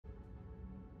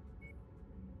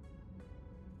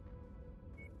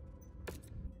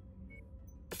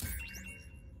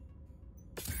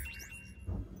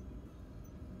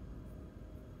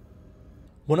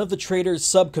One of the traitor's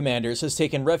sub-commanders has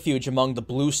taken refuge among the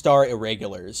Blue Star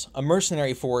Irregulars, a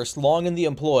mercenary force long in the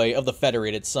employ of the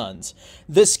Federated Sons.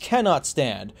 This cannot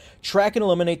stand. Track and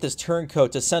eliminate this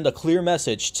turncoat to send a clear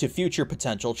message to future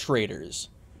potential traitors.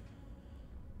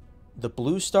 The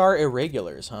Blue Star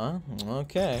Irregulars, huh?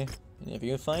 Okay. If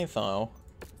you think so.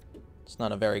 It's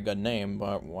not a very good name,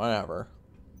 but whatever.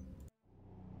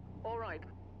 Alright.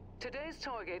 Today's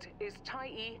target is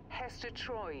Tai Hester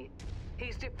Troy.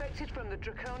 He's defected from the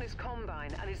Draconis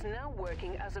Combine and is now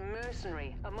working as a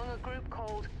mercenary among a group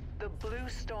called the Blue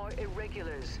Star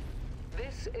Irregulars.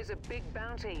 This is a big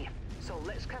bounty, so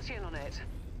let's cash in on it.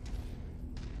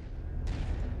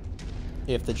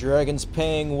 If the dragon's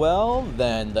paying well,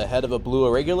 then the head of a Blue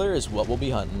Irregular is what we'll be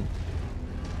hunting.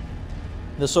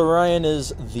 This Orion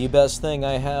is the best thing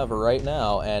I have right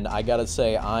now, and I gotta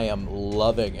say, I am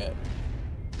loving it.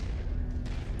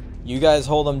 You guys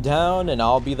hold him down, and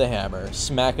I'll be the hammer,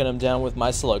 smacking him down with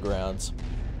my slug rounds.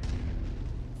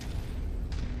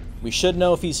 We should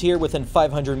know if he's here within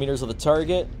 500 meters of the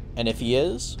target, and if he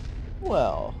is,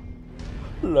 well,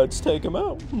 let's take him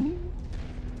out.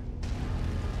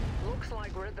 Looks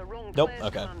like we're at the wrong Nope, place,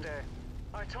 okay. Commander.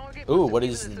 Our target Ooh, must what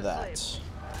have is given us a that? slip.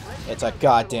 It's a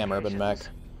goddamn urban mech.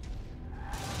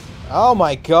 Oh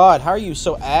my god, how are you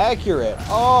so accurate?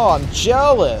 Oh, I'm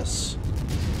jealous.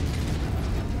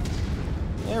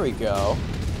 There we go.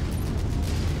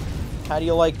 How do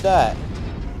you like that?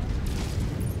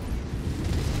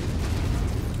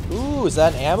 Ooh, is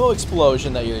that an ammo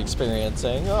explosion that you're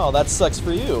experiencing? Oh, that sucks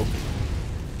for you.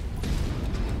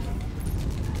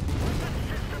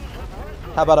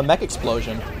 How about a mech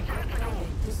explosion?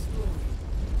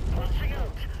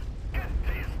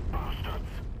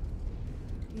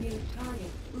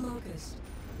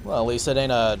 Well, at least it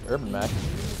ain't a urban mech.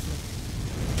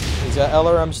 He's got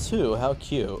LRMs too, how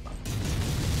cute.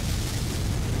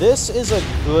 This is a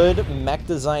good mech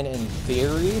design in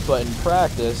theory, but in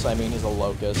practice, I mean, he's a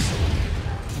locust.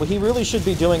 What he really should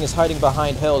be doing is hiding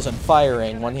behind hills and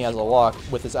firing when he has a lock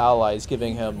with his allies,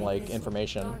 giving him, like,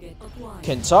 information.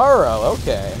 Kintaro,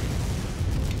 okay.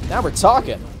 Now we're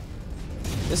talking.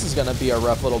 This is gonna be a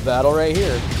rough little battle right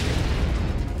here.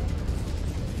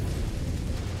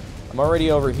 I'm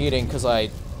already overheating because I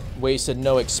wasted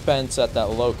no expense at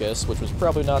that locust, which was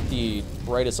probably not the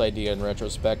brightest idea in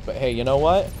retrospect, but hey, you know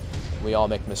what? We all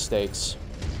make mistakes.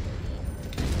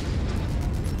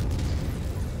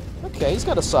 Okay, he's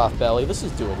got a soft belly. This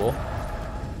is doable.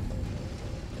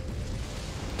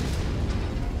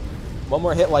 One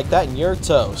more hit like that and you're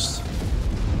toast.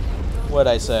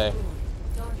 What'd I say?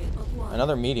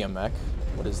 Another medium mech.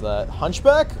 What is that?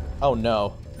 Hunchback? Oh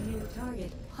no.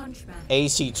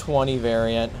 AC-20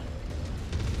 variant.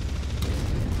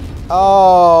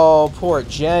 Oh, poor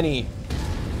Jenny.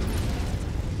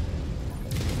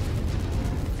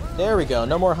 There we go.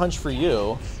 No more hunch for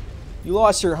you. You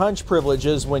lost your hunch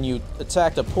privileges when you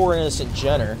attacked a poor innocent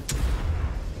Jenner.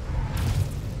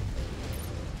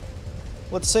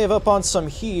 Let's save up on some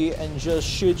heat and just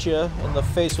shoot you in the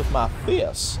face with my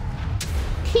fist.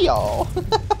 Yo.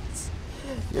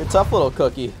 You're a tough little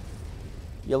cookie.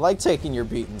 You like taking your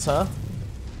beatings, huh?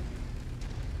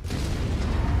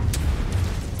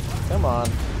 Come on.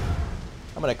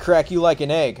 I'm gonna crack you like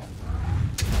an egg.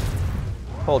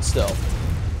 Hold still.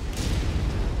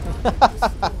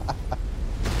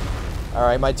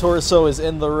 Alright, my torso is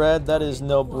in the red. That is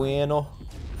no bueno.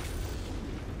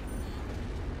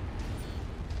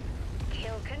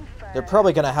 They're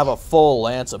probably gonna have a full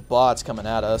lance of bots coming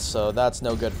at us, so that's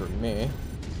no good for me.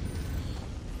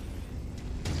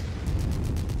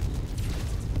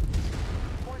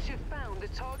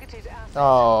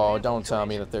 Oh, don't tell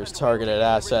me that there's targeted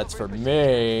assets for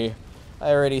me.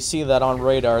 I already see that on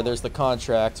radar. There's the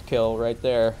contract kill right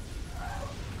there.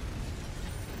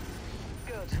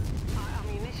 Good. Our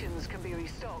ammunitions can be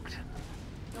restocked.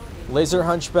 Laser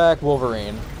Hunchback,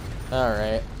 Wolverine.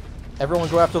 Alright. Everyone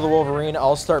go after the Wolverine.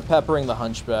 I'll start peppering the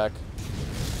Hunchback.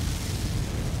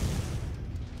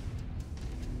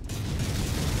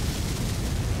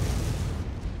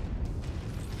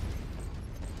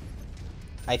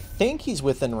 I think he's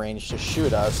within range to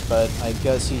shoot us, but I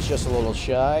guess he's just a little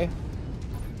shy.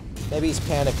 Maybe he's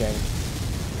panicking.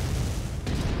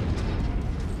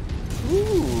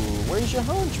 Ooh, where's your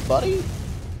hunch, buddy?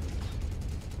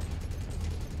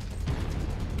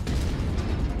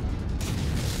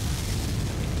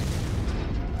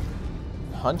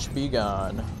 Hunch be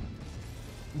gone.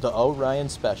 The Orion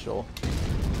Special.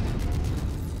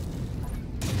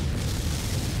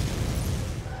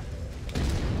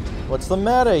 What's the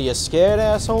matter, you scared,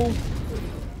 asshole?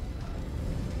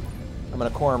 I'm gonna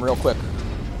core him real quick.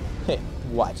 Hey,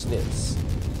 watch this.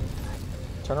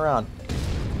 Turn around.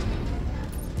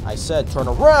 I said turn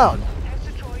around!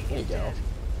 There you go.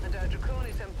 And our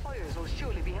Draconis employers will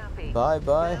surely be happy.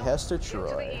 Bye-bye, Now, Hester get to the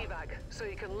Troy. evac so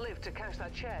you can live to cash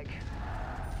that check.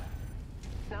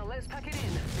 Now let's pack it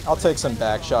in. I'll take some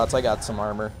back shots. I got some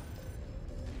armor.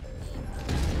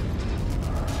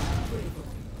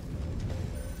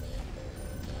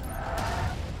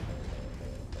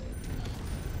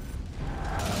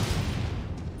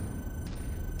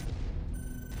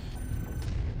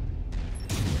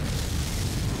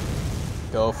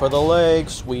 Go for the leg,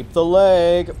 sweep the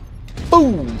leg.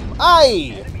 Boom!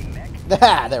 Aye!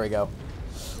 Ah, there we go.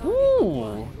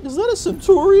 Ooh, is that a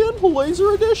Centurion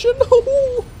laser edition?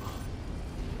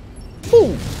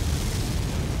 Boom!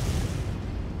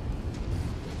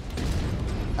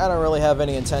 I don't really have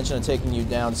any intention of taking you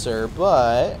down, sir,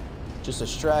 but just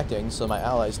distracting so my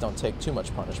allies don't take too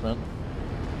much punishment.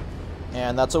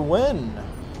 And that's a win!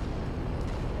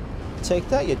 Take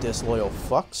that, you disloyal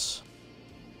fucks.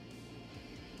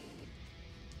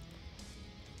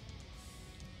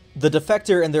 The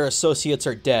defector and their associates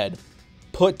are dead,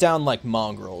 put down like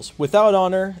mongrels. Without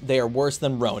honor, they are worse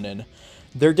than Ronin.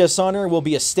 Their dishonor will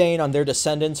be a stain on their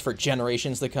descendants for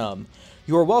generations to come.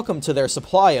 You are welcome to their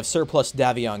supply of surplus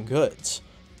Davion goods.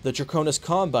 The Draconis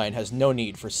Combine has no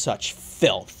need for such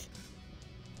filth.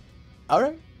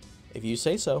 Alright, if you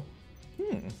say so.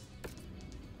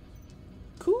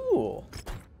 Cool.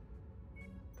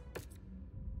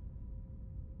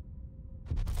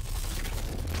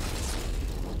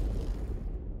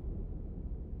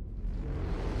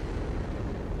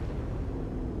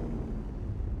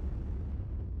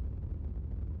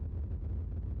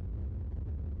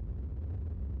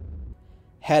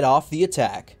 Head off the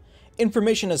attack.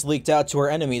 Information has leaked out to our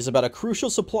enemies about a crucial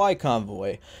supply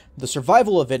convoy. The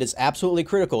survival of it is absolutely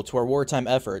critical to our wartime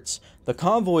efforts. The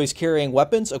convoy is carrying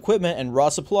weapons, equipment, and raw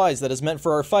supplies that is meant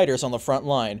for our fighters on the front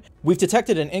line. We've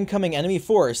detected an incoming enemy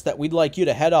force that we'd like you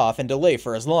to head off and delay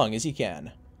for as long as you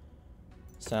can.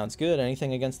 Sounds good.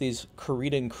 Anything against these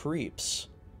Kuridan creeps?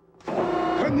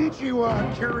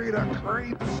 Konnichiwa, Kurita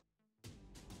creeps!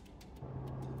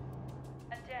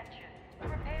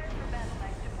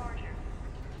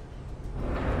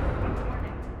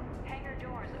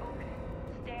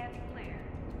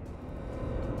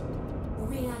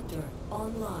 Reactor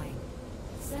online.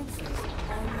 Sensors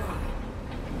online.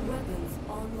 Weapons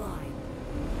online.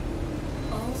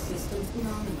 All systems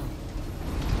nominal.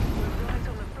 We're right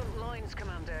on the front lines,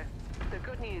 Commander. The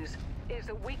good news is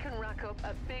that we can rack up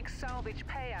a big salvage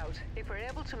payout if we're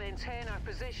able to maintain our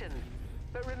position.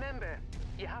 But remember,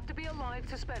 you have to be alive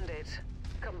to spend it.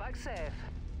 Come back safe.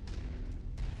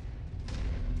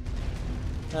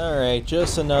 Alright,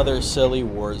 just another silly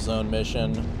Warzone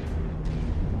mission.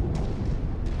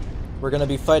 We're going to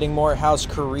be fighting more House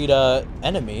Kurita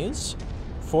enemies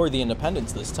for the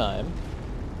Independence this time.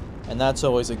 And that's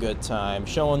always a good time.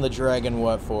 Showing the dragon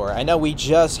what for. I know we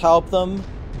just helped them,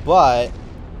 but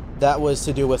that was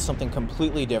to do with something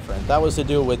completely different. That was to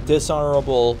do with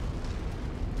dishonorable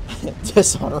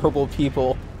dishonorable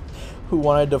people who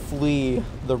wanted to flee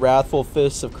the wrathful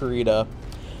fists of Kurita.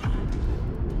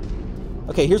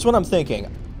 Okay, here's what I'm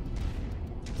thinking.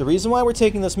 The reason why we're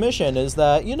taking this mission is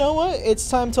that, you know what? It's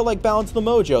time to, like, balance the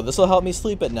mojo. This will help me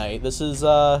sleep at night. This is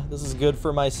good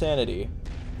for my sanity.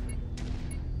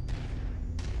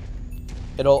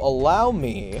 It'll allow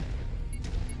me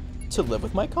to live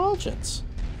with my conscience.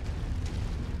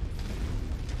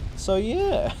 So,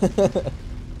 yeah.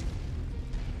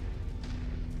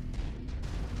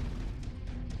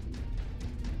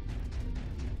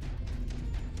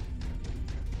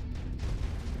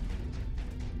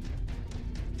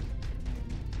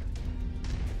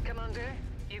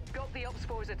 You've got the Ops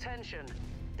Force's attention.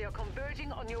 They are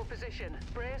converging on your position.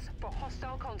 Brace for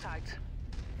hostile contact.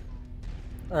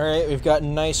 Alright, we've got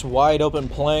nice wide open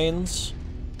plains.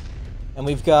 And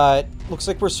we've got... looks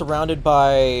like we're surrounded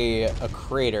by a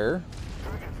crater.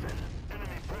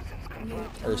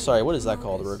 Or sorry, what is that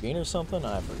called? A ravine or something?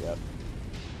 I forget.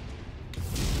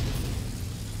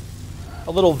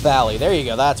 A little valley. There you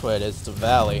go, that's what it is. It's a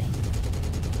valley.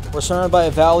 We're surrounded by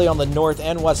a valley on the north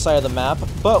and west side of the map,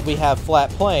 but we have flat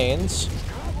plains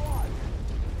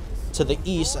to the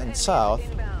east and south.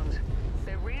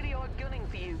 They really are gunning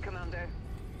for you, Commander.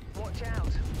 Watch out.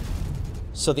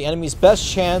 So the enemy's best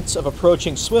chance of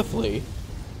approaching swiftly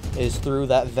is through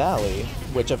that valley,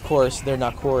 which of course they're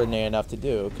not coordinated enough to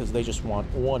do because they just want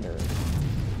honor.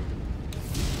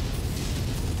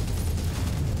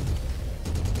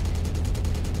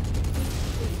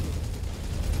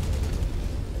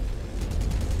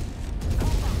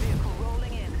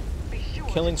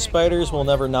 Killing spiders will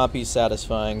never not be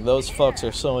satisfying. Those fucks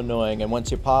are so annoying, and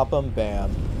once you pop them,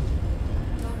 bam.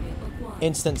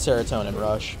 Instant serotonin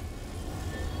rush.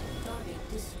 Target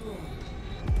destroyed.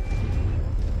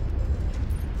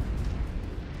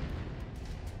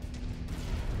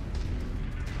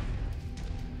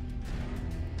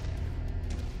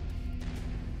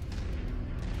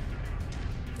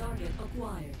 Target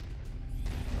acquired.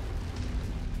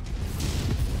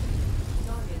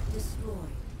 Target destroyed.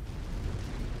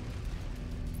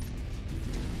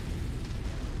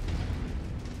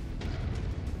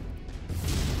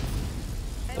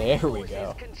 There we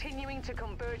go. Continuing to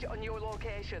converge on your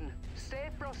location. Stay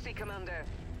frosty, Commander.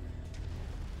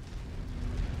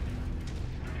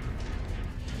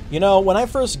 You know, when I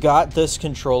first got this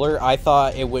controller, I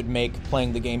thought it would make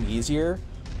playing the game easier.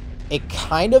 It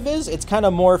kind of is. It's kind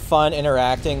of more fun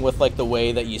interacting with like the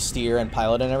way that you steer and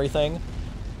pilot and everything.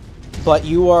 But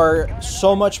you are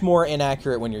so much more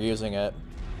inaccurate when you're using it.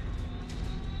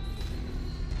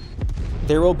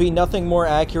 There will be nothing more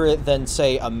accurate than,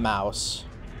 say, a mouse.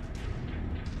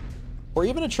 Or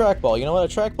even a trackball. You know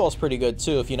what? A trackball is pretty good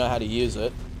too if you know how to use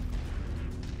it.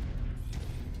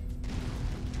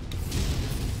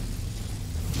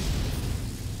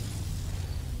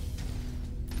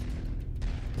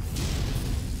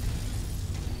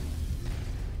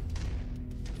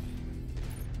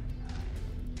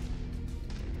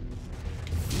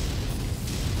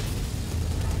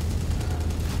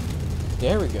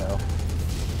 There we go.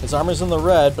 His armor's in the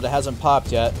red, but it hasn't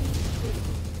popped yet.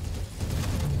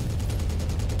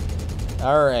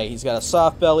 Alright, he's got a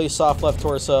soft belly, soft left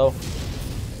torso.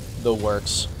 The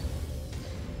works.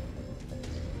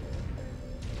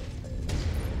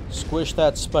 Squish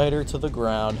that spider to the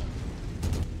ground.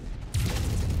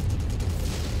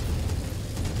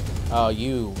 Oh,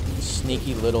 you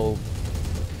sneaky little...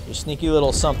 You sneaky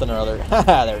little something or other.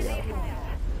 Haha, there we go.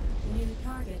 New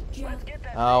target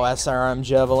javelin. Oh, SRM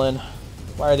Javelin.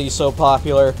 Why are these so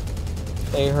popular?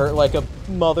 They hurt like a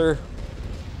mother.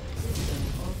 System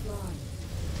offline.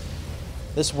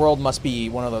 This world must be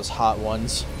one of those hot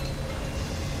ones.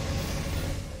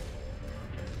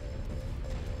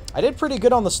 I did pretty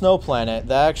good on the snow planet.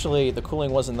 The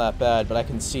cooling wasn't that bad, but I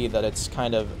can see that it's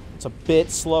a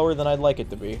bit slower than I'd like it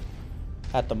to be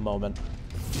at the moment.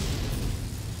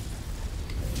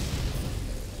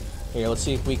 Here, let's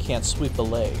see if we can't sweep the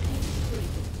leg.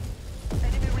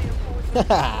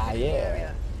 Haha,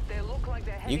 yeah.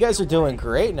 You guys are doing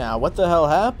great now. What the hell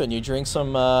happened? You drink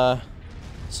some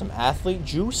athlete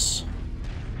juice?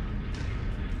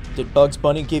 Did Bugs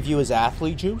Bunny give you his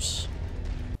athlete juice?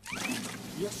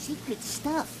 Your secret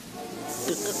stuff.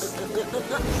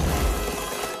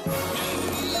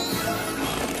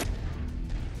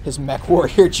 His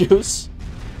MechWarrior juice?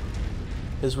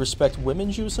 His respect women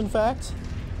juice, in fact?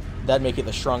 That'd make it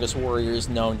the strongest warriors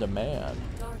known to man.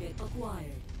 Target acquired.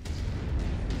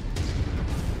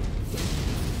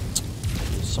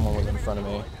 Someone was in front of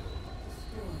me.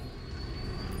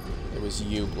 It was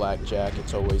you, Blackjack.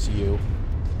 It's always you.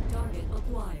 Target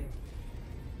acquired.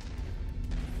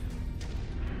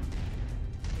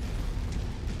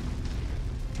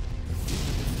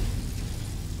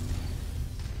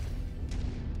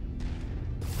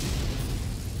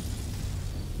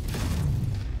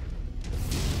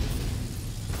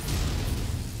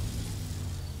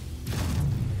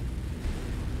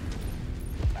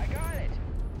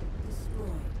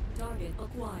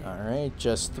 Alright,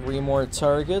 just 3 more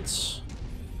targets.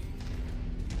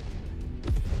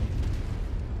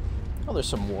 Oh, there's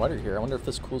some water here. I wonder if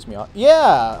this cools me off.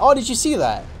 Yeah! Oh, did you see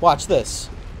that? Watch this.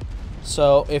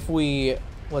 So, if we...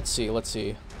 Let's see.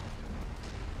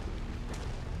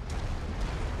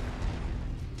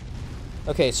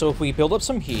 Okay, so if we build up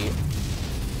some heat...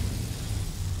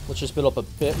 Let's just build up a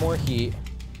bit more heat.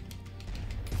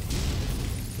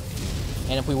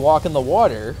 And if we walk in the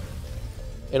water...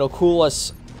 It'll cool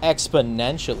us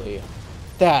exponentially.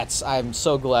 I'm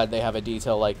so glad they have a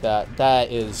detail like that. That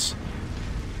is...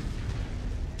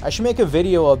 I should make a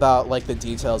video about, like, the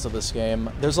details of this game.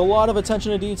 There's a lot of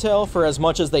attention to detail. For as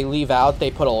much as they leave out, they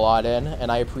put a lot in,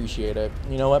 and I appreciate it.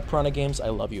 You know what, Piranha Games? I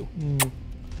love you.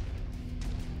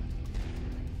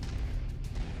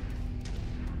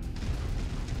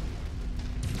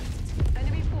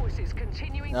 Enemy forces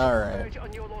continuing to converge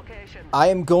on your location. I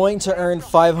am going to earn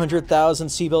 500,000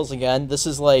 C-bills again. This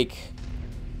is like...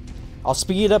 I'll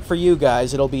speed it up for you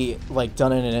guys. It'll be, like,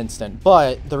 done in an instant.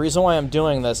 But the reason why I'm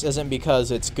doing this isn't because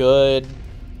it's good.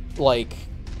 Like,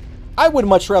 I would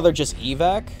much rather just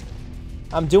evac.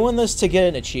 I'm doing this to get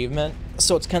an achievement,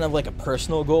 so it's kind of like a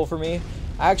personal goal for me.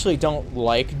 I actually don't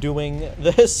like doing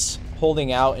this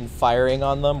holding out and firing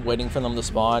on them, waiting for them to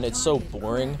spawn. It's so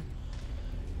boring.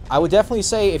 I would definitely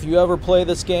say if you ever play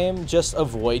this game, just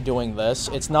avoid doing this.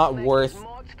 It's not worth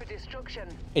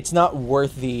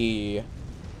the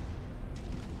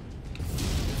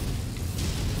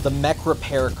mech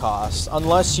repair cost,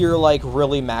 unless you're like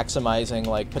really maximizing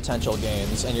like potential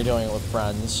gains and you're doing it with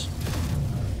friends.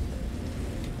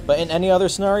 But in any other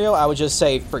scenario, I would just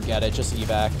say forget it, just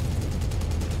evac.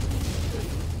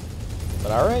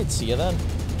 But alright, see you then.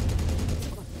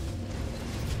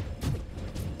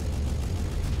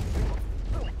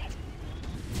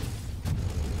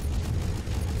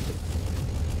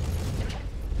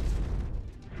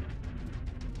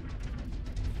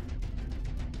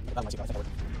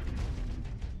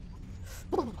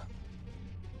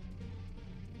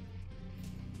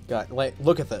 God, like,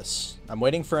 look at this. I'm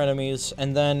waiting for enemies,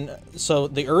 and then, so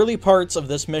the early parts of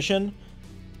this mission,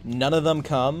 none of them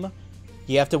come.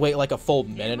 You have to wait like a full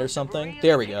minute or something.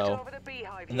 There we go.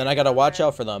 And then I gotta watch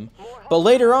out for them. But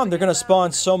later on, they're gonna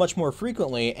spawn so much more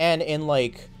frequently, and in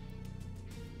like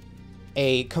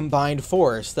a combined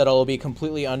force that'll be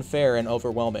completely unfair and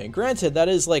overwhelming. Granted, that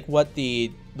is like what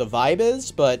the vibe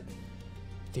is, but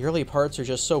the early parts are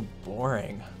just so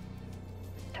boring.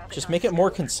 Just make it more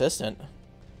consistent.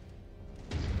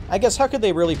 I guess, how could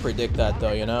they really predict that,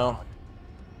 though, you know?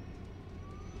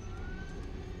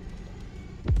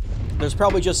 There's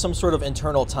probably just some sort of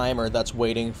internal timer that's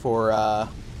waiting for,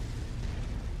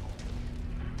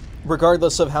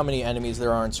 regardless of how many enemies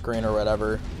there are on screen or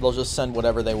whatever, they'll just send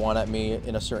whatever they want at me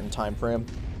in a certain time frame.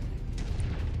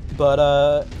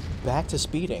 But, back to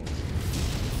speeding.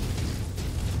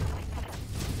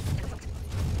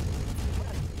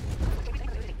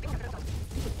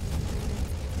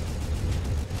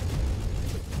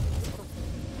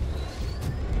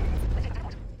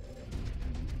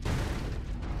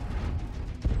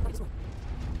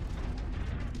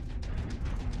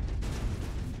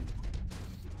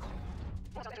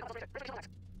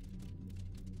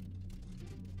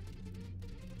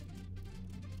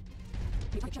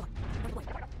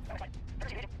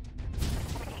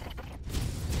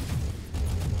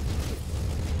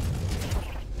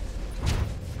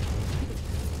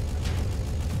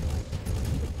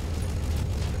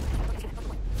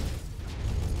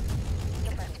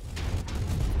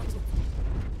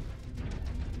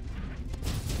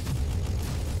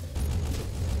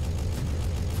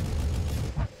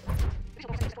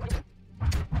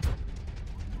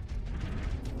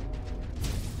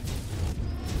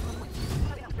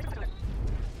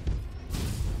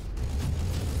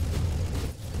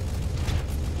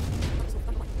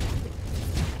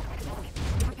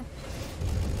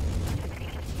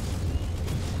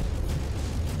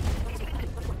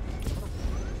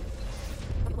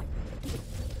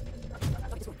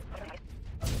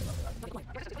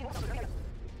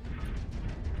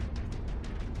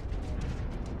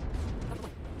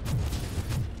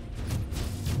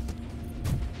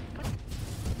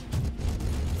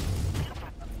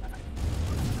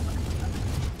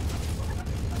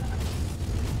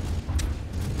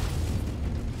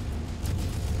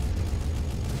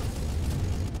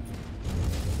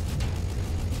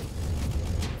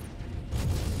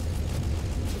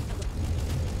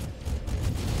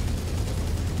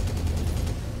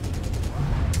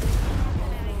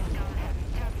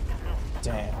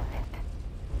 Damn.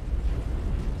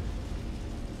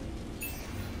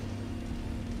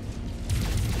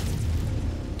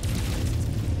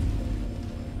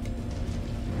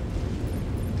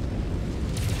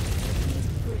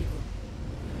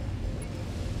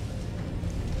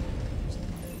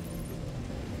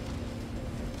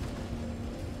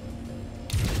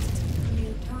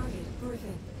 New target perfect.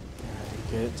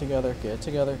 Get it together, get it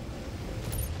together.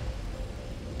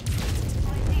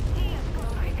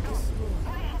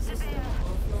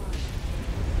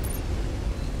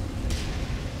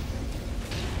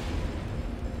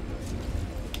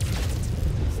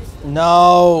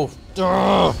 No!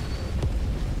 Ugh.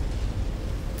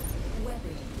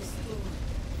 Weapon destroyed.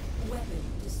 Weapon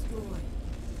destroyed.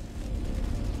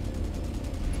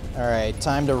 Alright,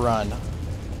 time to run.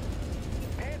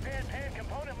 Pan,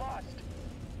 component lost.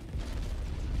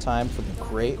 Time for the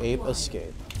Great Ape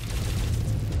Escape.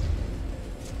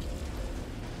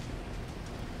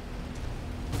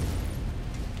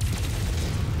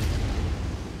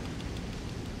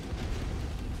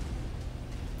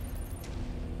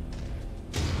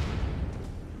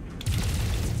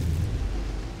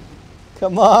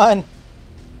 Come on!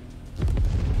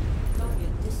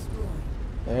 Target destroyed.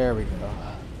 There we go.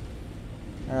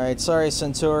 Alright, sorry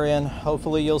Centurion.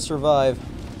 Hopefully you'll survive.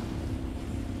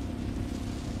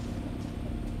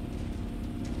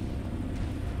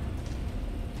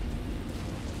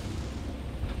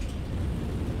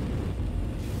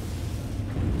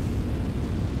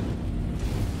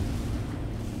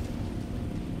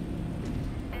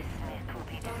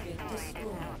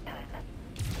 destroyed.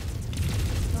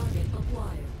 Target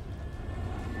acquired.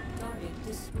 Target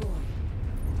destroyed.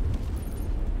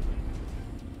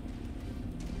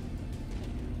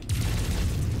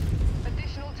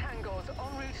 Additional tangos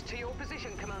en route to your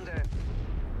position, Commander.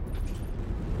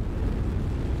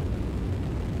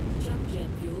 Jump jet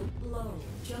fuel low.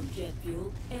 Jump jet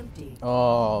fuel empty.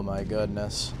 Oh my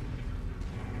goodness.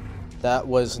 That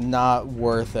was not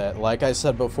worth it. Like I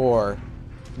said before,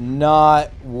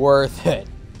 not worth it.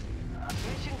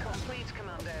 Mission complete,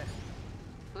 Commander.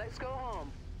 Let's go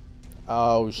home.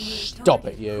 Oh, stop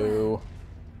it, you.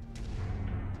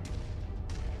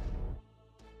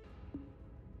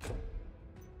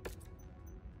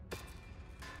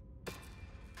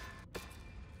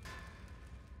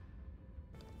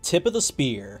 Tip of the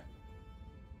spear.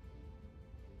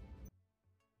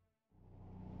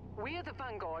 We are the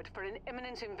vanguard for an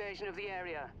imminent invasion of the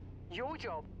area. Your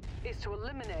job is to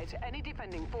eliminate any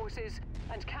defending forces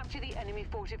and capture the enemy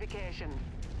fortification.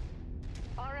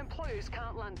 Our employers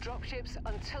can't land dropships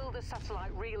until the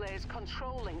satellite relays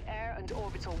controlling air and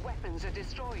orbital weapons are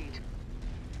destroyed.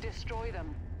 Destroy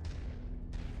them.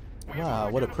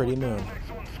 Wow, what a pretty moon.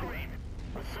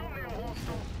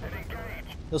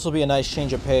 This will be a nice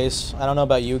change of pace. I don't know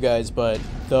about you guys, but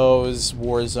those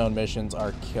Warzone missions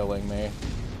are killing me.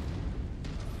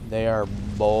 They are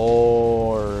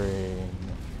boring.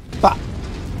 Bah!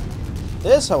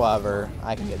 This, however,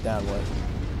 I can get down with.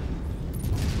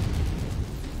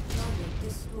 Target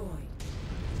destroyed.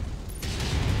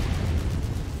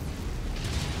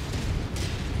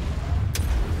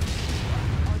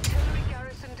 Artillery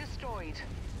garrison destroyed.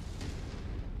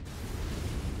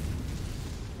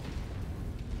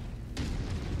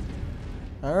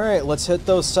 Alright, let's hit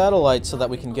those satellites so that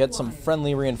we can get some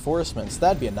friendly reinforcements.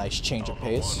 That'd be a nice change of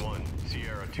pace.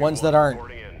 Ones that aren't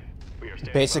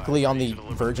basically on the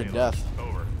verge of death.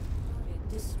 Target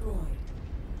destroyed.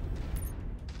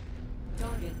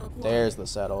 Target acquired. There's the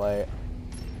satellite.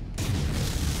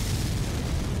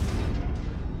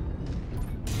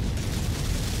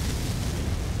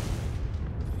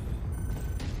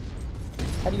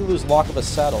 How do you lose lock of a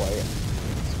satellite?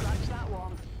 Scratch that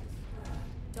one.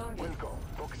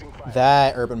 Target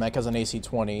That Urban Mech has an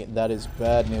AC-20. That is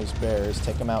bad news bears.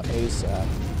 Take him out ASAP.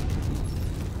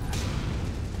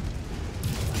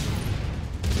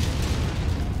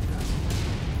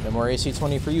 No more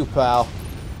AC-20 for you, pal.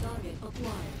 target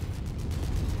acquired.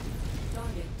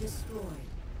 Target destroyed.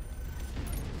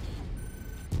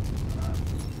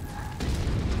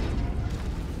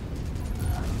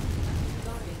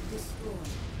 Target destroyed.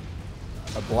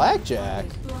 A blackjack?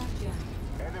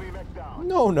 Blackjack.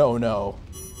 No, no, no.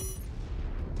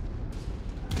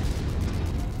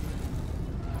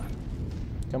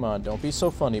 Come on, don't be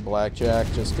so funny, Blackjack.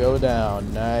 Just go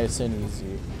down, nice and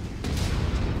easy.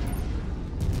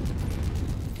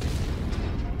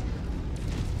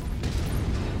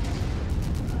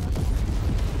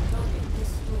 Target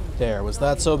destroyed. There, was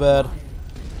that so bad?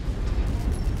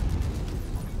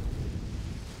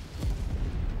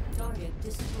 Target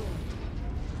destroyed.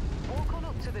 Walk on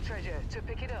up to the treasure to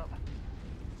pick it up.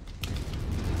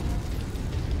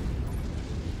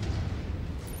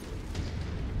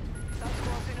 That's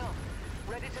close enough.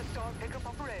 Ready to start pickup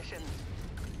operations.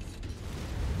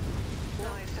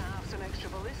 Nice to have some extra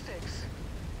ballistics.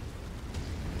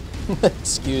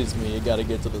 Excuse me, you gotta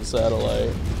get to the satellite.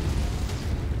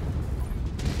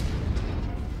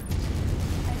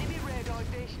 Enemy radar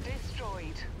dish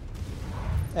destroyed.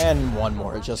 And one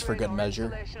more, just for good measure.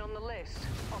 Installation on the list.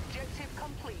 Objective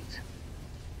complete.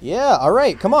 Yeah,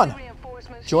 alright, come on.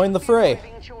 Reinforcements Join the should be fray.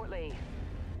 arriving shortly.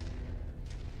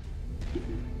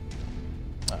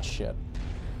 Oh, shit.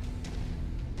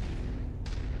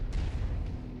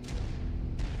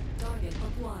 Target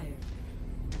acquired.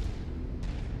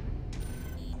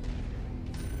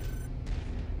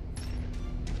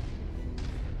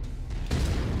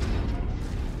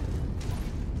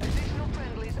 Additional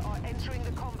friendlies are entering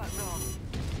the combat zone.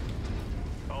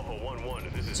 Alpha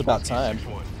 1-1, this is It's about time.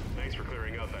 6-1. Thanks for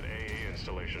clearing out that AA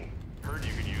installation. Heard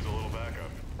you could use a little backup.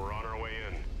 We're on our way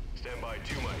in. Stand by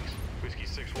 2 mics. Whiskey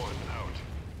 6-1, out.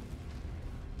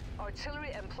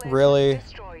 Artillery emplacement Really?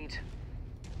 destroyed.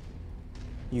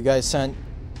 You guys sent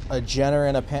a Jenner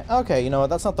and a Pan. Okay, you know what?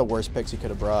 That's not the worst picks you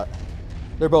could have brought.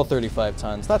 They're both 35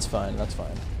 tons. That's fine. That's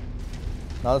fine.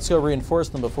 Now let's go reinforce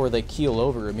them before they keel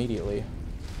over immediately.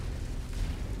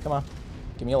 Come on.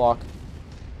 Give me a lock.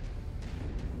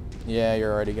 Yeah,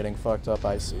 you're already getting fucked up.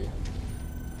 I see.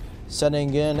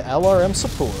 Sending in LRM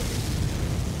support.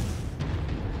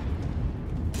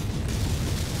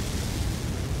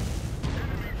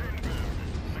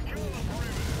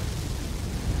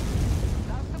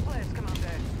 That's the place,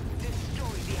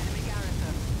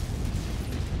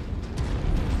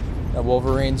 Our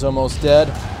Wolverine's almost dead.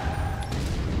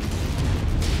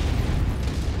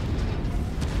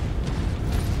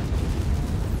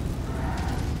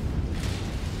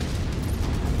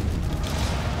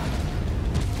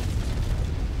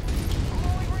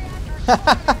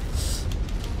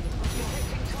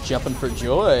 Jumping for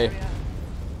joy.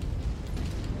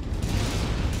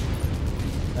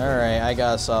 Alright, I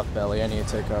got a soft belly. I need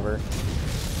to take cover.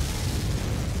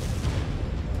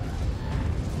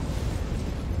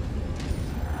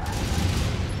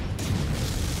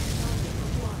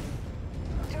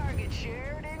 Target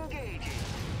shared, engaging.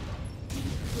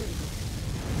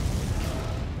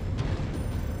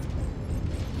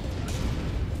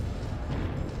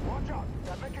 Watch out,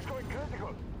 that mech is going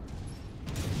critical.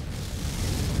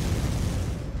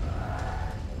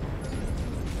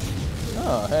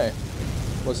 Oh, hey.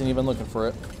 Wasn't even looking for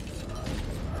it. You can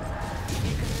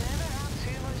never have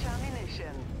too much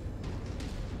ammunition.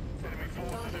 Enemy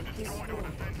forces have destroyed our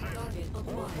defenses. Target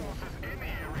acquired. Forces in the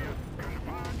area,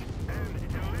 confront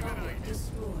and eliminate.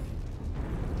 Destroyed.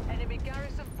 Enemy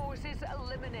garrison forces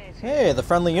eliminated. Hey, the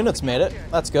friendly units made it.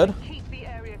 That's good. Keep the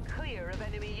area clear of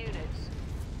enemy units.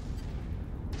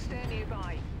 Stay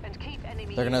nearby and keep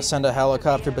enemy They're gonna units send a out of the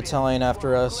helicopter area battalion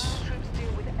after while us. ground troops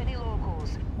deal with any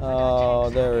locals.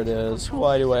 Oh, there it is.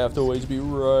 Why do I have to always be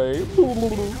right? From the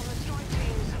strike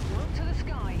teams, look to the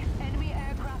sky. Enemy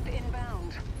aircraft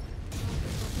inbound.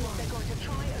 They're going to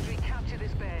try and recapture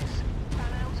this base.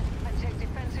 Fan out and take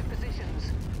defensive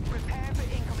positions. Prepare for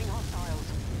incoming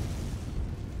hostiles.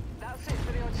 That's it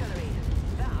for the artillery.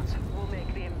 That will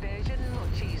make the invasion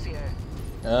much easier.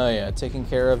 Oh yeah, taking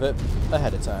care of it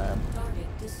ahead of time. Target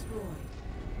destroyed.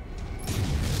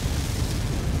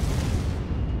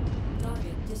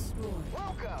 Target destroyed.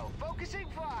 Wilco, focusing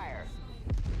fire.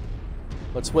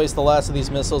 Let's waste the last of these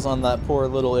missiles on that poor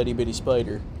little itty bitty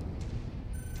spider.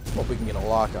 Hope we can get a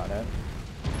lock on it.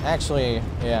 Actually,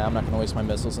 yeah, I'm not gonna waste my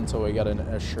missiles until we got an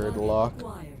assured Target lock.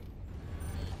 acquired.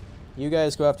 You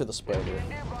guys go after the spider.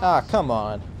 Ah, come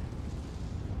on.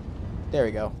 There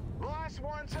we go. Boss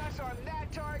wants us on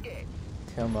that target.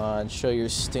 Come on, show your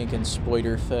stinking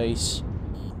spider face.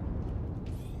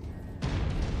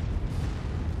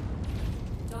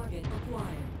 Target acquired.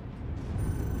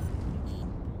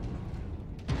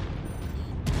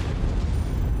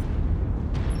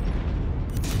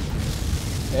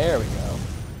 There we go.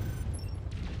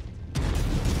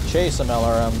 Chase some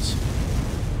LRMs.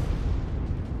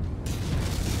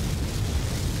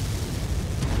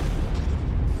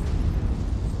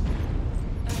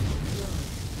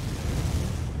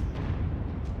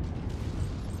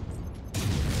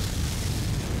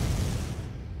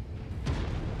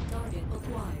 Target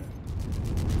acquired.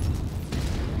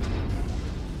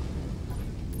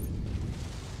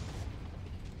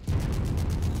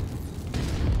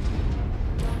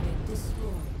 Target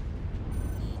destroyed.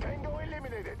 Tango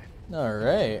eliminated.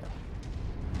 Alright.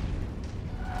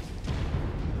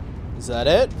 Is that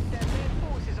it? Their main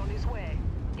force is on its way.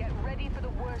 Get ready for the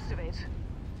worst of it.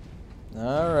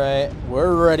 Alright,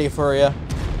 we're ready for you.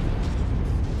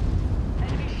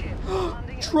 Enemy ship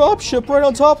landing at Dropship right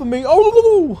on top of me.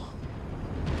 Oh!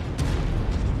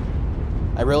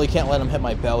 I really can't let him hit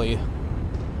my belly.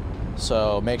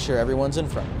 So make sure everyone's in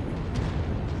front of me.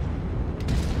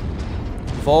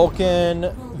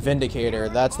 Vulcan Vindicator.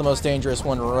 That's the most dangerous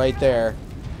one right there.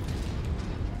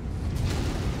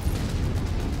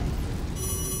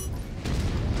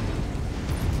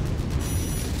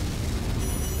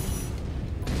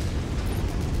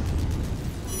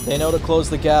 They know to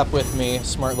close the gap with me,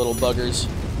 smart little buggers.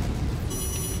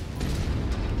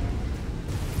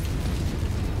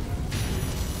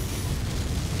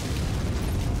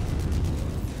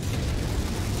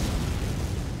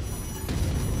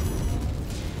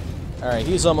 Alright,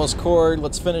 he's almost cored.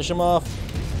 Let's finish him off.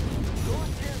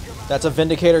 That's a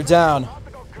Vindicator down.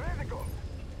 Optical critical.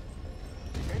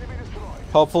 Enemy destroyed.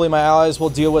 Hopefully my allies will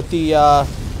deal with the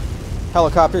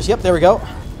helicopters. Yep, there we go.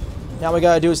 Now all we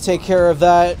gotta do is take care of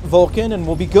that Vulcan and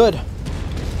we'll be good.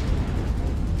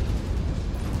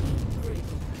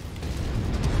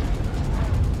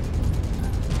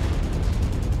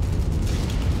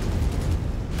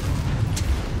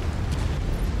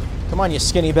 Come on, you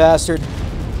skinny bastard.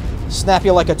 Snap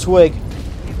you like a twig.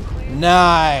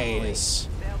 Nice.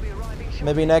 They'll be arriving shortly.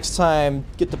 Maybe next time,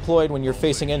 get deployed when you're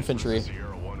facing infantry.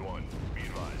 Sierra 1-1. Be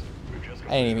advised. We've just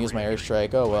I didn't even use my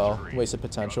airstrike. Oh well, wasted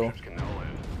potential. Dropships can now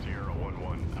land. Sierra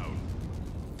 1-1 out.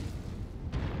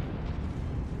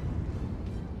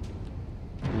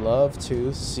 Love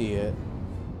to see it.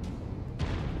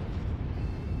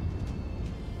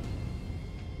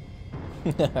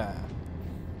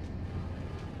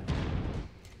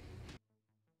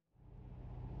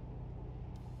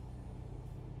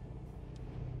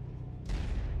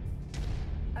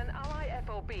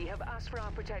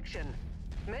 protection.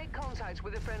 Make contact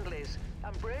with the friendlies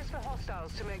and brace for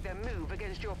hostiles to make their move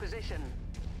against your position.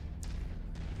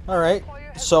 Alright,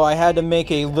 so I had to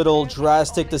make a little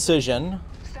drastic decision.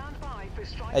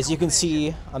 As you can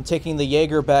see, I'm taking the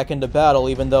Jaeger back into battle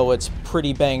even though it's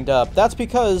pretty banged up. That's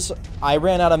because I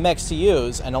ran out of mechs to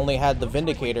use and only had the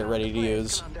Vindicator ready to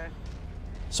use.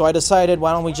 So I decided,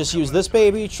 why don't we just use this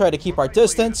baby, try to keep our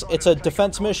distance. It's a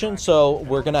defense mission, so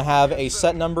we're going to have a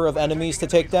set number of enemies to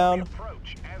take down.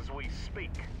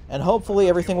 And hopefully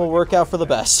everything will work out for the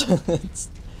best.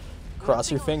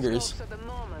 Cross your fingers.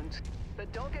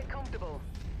 But don't get comfortable.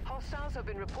 Hostiles have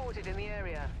been reported in the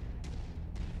area.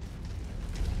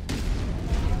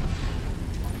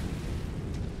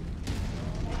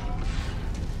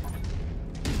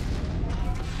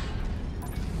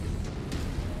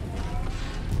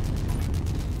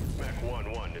 Mech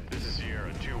 1-1, this is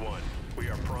Sierra 2-1. We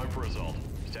are primed for assault.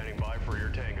 Standing by for your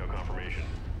tango confirmation.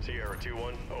 Sierra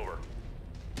 2-1, over.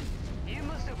 You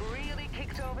must have really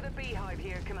kicked over the beehive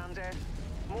here, Commander.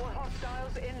 More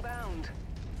hostiles inbound.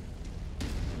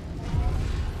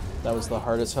 That was the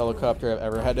hardest helicopter I've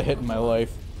ever had to hit in my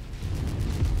life.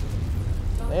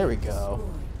 There we go.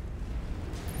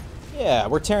 Yeah,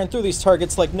 we're tearing through these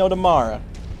targets like no tomorrow.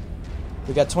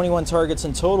 We got 21 targets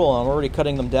in total and we're already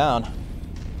cutting them down.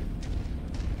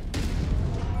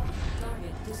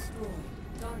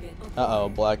 Uh-oh,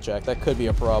 Blackjack. That could be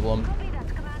a problem.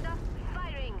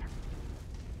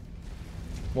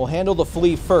 We'll handle the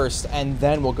flea first, and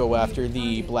then we'll go after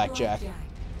the Blackjack.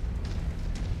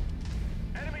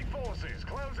 Enemy forces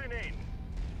closing in.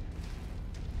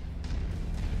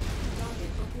 Target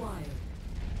acquired.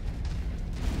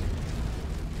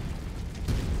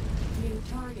 New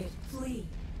target, flee.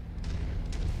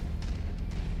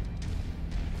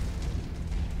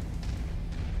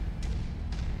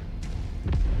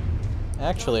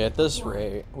 Actually, at this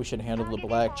rate, we should handle the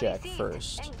Blackjack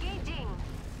first.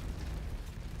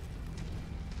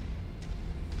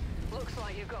 Looks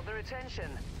like you've got their attention.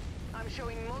 I'm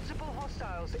showing multiple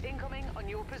hostiles incoming on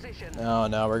your position. Oh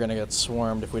no, we're gonna get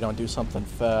swarmed if we don't do something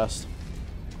fast.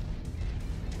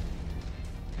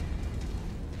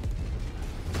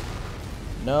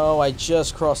 No, I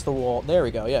just crossed the wall. There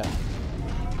we go, yeah.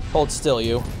 Hold still,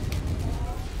 you.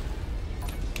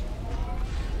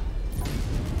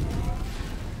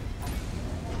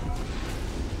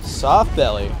 Soft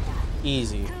belly.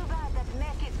 Easy.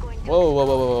 Whoa, whoa,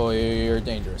 whoa, whoa, whoa, you're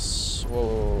dangerous.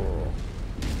 Whoa.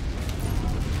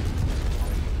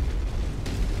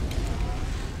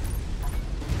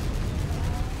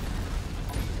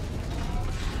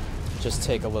 Just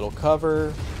take a little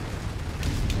cover.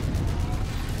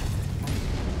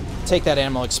 Take that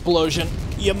animal explosion,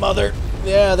 you mother.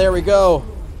 Yeah, there we go.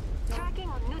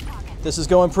 This is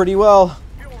going pretty well.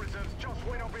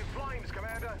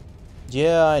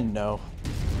 Yeah, I know.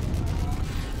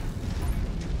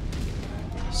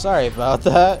 Sorry about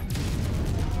that.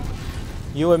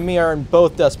 You and me are in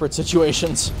both desperate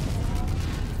situations.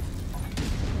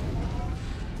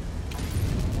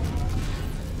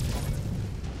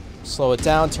 Slow it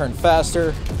down, turn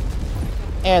faster.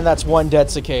 And that's one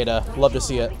dead cicada. Love to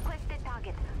see it.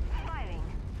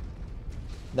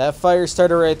 That fire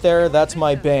starter right there, that's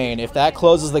my bane. If that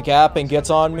closes the gap and gets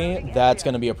on me, that's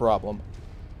going to be a problem.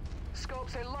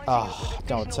 Ah,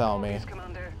 don't tell me.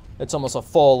 It's almost a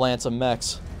full lance of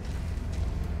mechs.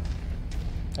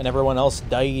 And everyone else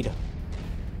died.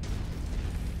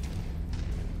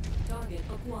 Target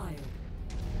acquired.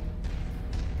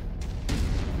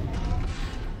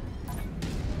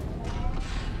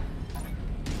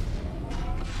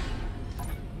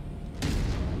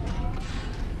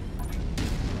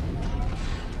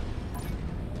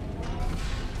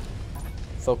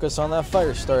 Focus on that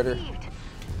fire starter.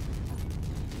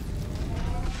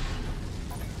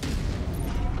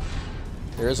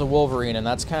 There is a Wolverine, and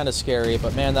that's kind of scary,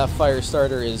 but man, that fire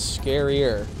starter is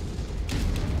scarier.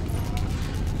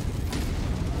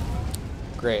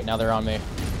 Great, now they're on me.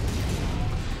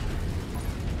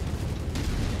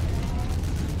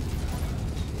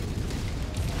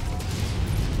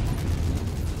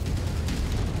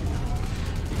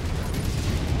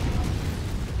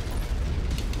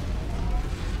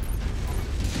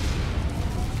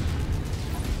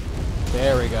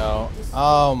 There we go.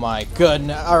 Oh my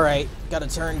goodness. Alright. Gotta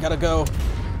turn, gotta go.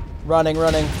 Running,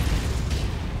 running.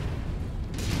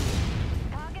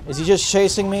 Is he just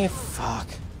chasing me? Fuck.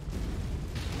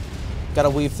 Gotta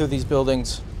weave through these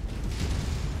buildings.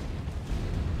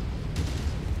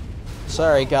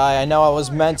 Sorry, guy. I know I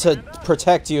was meant to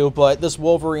protect you, but this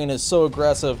Wolverine is so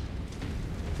aggressive.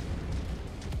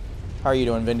 How are you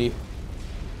doing, Vindy?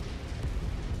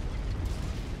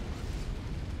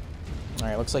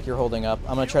 Alright, looks like you're holding up.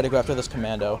 I'm gonna try to go after this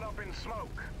commando. Caught up in smoke.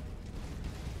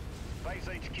 Base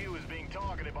HQ is being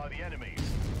targeted by the enemies.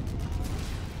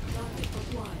 Target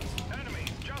acquired. Enemies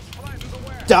just flattened the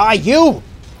warehouse. Die, you!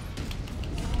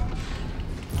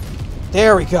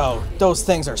 There we go. Those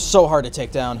things are so hard to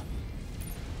take down.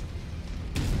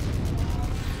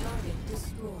 Target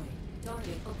destroyed.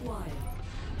 Target acquired.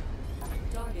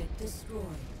 Target destroyed.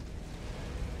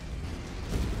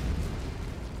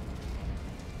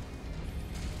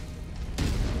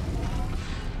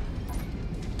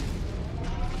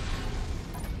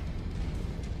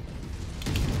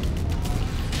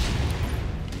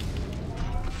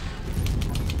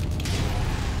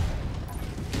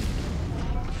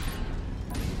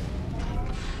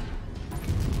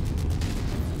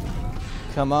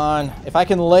 Come on. If I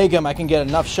can leg him, I can get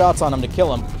enough shots on him to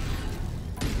kill him.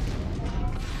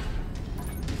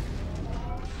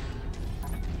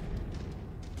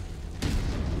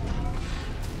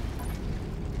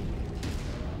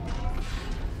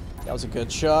 That was a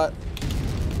good shot.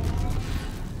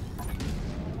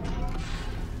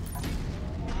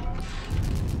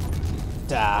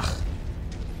 Dah.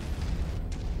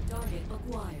 Target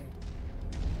acquired.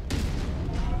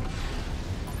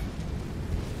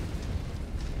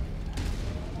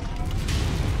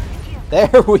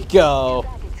 There we go.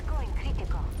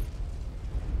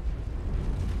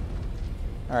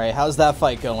 Alright, how's that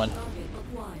fight going? Target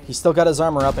acquired. He's still got his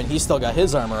armor up, and he's still got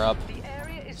his armor up. The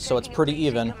area is So it's taking a pretty beating,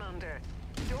 even. Commander.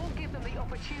 Don't give them the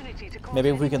opportunity to cause Maybe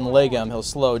if we any can more leg harm. him, he'll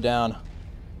slow down.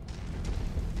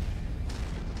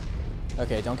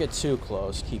 Okay, don't get too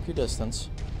close. Keep your distance.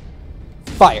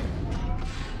 Fire!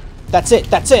 That's it!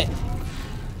 That's it!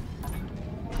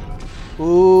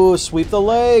 Ooh, sweep the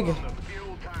leg! The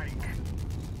fuel tank.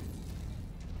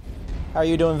 How are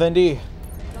you doing, Vindy?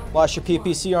 Lost your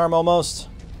PPC arm almost.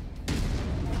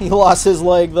 He lost his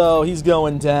leg, though. He's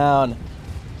going down.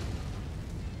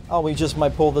 Oh, we just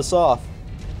might pull this off.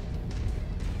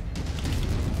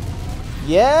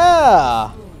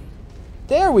 Yeah!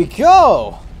 There we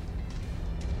go!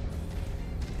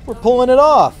 We're pulling it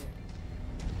off.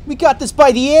 We got this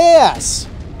by the ass!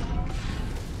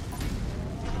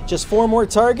 Just 4 more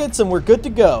targets and we're good to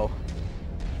go.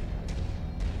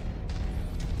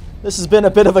 This has been a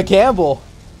bit of a gamble.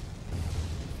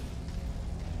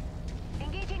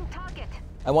 Engaging target.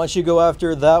 I want you to go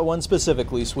after that one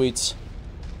specifically, sweets.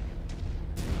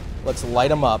 Let's light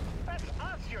them up. That's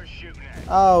us you're shooting at.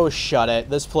 Oh, shut it.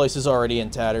 This place is already in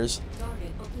tatters.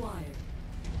 Target acquired.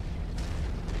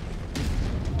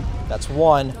 That's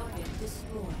 1. Target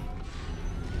destroyed.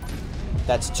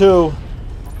 That's 2.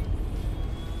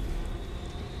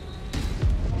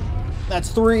 That's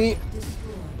 3. Destroyed.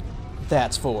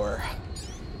 That's 4.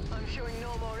 I'm showing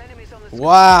no more enemies on the screen.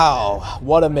 Wow,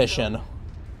 what a mission.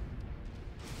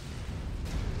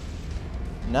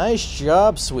 Nice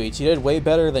job, Sweets. You did way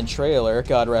better than Trailer,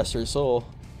 God rest her soul.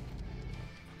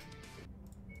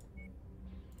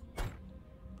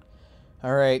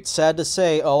 Alright, sad to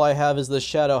say, all I have is the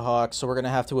Shadowhawk, so we're gonna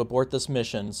have to abort this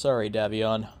mission. Sorry,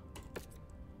 Davion.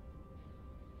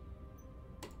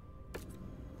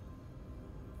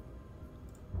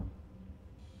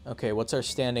 Okay, what's our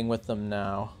standing with them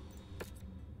now?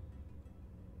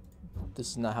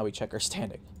 This is not how we check our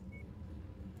standing.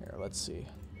 Here, let's see.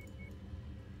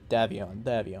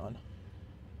 Davion.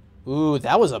 Ooh,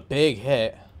 that was a big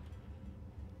hit.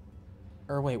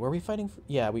 Or wait, were we fighting for...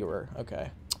 Yeah, we were.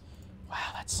 Okay. Wow,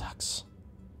 that sucks.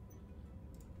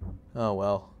 Oh,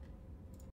 well.